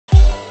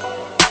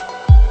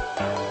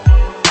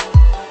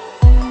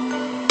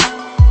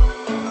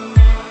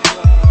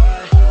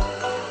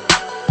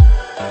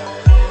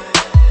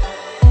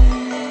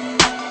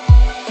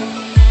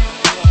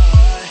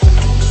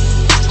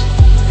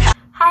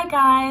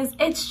guys,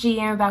 it's G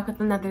and I'm back with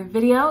another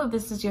video. If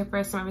this is your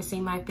first time ever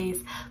seeing my face,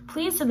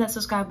 please hit that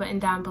subscribe button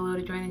down below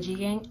to join the G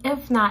gang.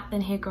 If not,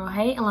 then hey girl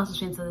hey, and let's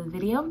get into the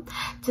video.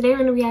 Today we're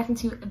gonna be reacting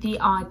to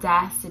The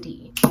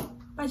Audacity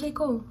by J.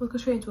 Cole. Let's go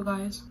straight into it,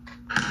 guys.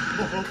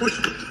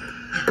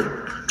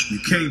 You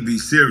can't be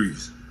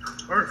serious.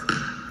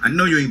 I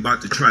know you ain't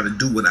about to try to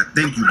do what I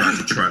think you about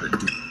to try to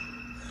do.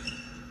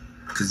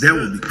 Cause that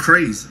would be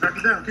crazy. Knock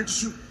it down, get your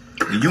shoe.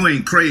 And you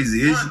ain't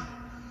crazy, is you?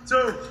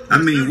 I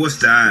mean, what's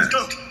the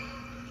odds?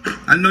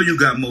 I know you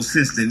got more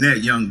sense than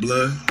that, young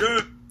blood.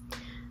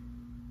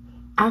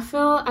 I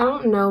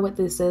don't know what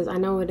this is. I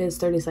know it is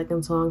 30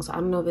 seconds long, so I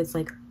don't know if it's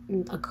like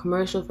a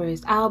commercial for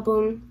his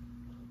album.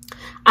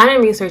 I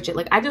didn't research it.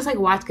 Like, I just like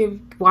watch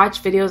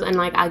videos and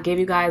like I'll give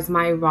you guys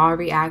my raw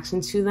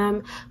reaction to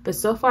them. But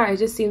so far, it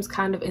just seems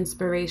kind of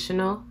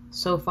inspirational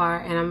so far,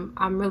 and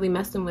I'm really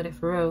messing with it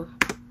for real.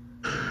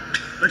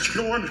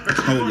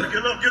 Hold up.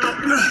 Get up.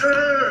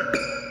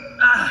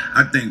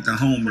 I think the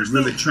home is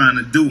really trying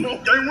to do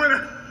it. Game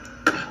winner.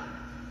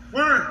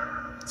 1,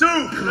 2,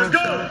 let's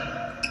go.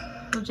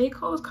 Well, J.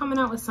 Cole is coming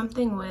out with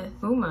something with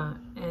Uma,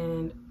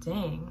 and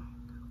dang,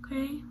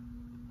 okay.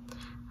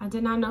 I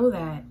did not know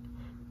that.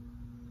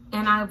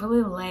 And I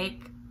really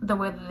like the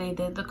way that they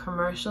did the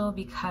commercial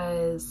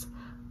because,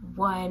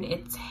 one,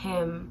 it's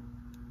him,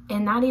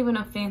 and not even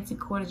a fancy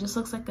court. It just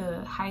looks like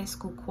a high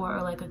school court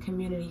or like a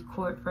community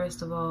court,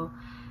 first of all.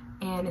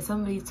 And it's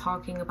somebody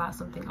talking about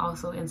something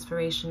also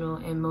inspirational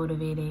and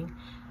motivating.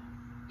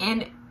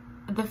 And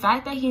the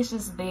fact that he's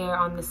just there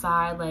on the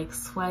side, like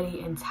sweaty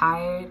and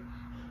tired,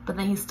 but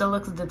then he still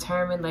looks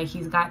determined, like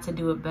he's got to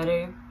do it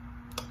better.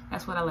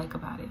 That's what I like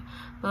about it.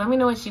 But let me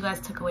know what you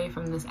guys took away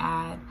from this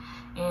ad.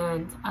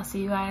 And I'll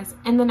see you guys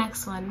in the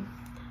next one.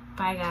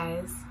 Bye,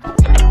 guys.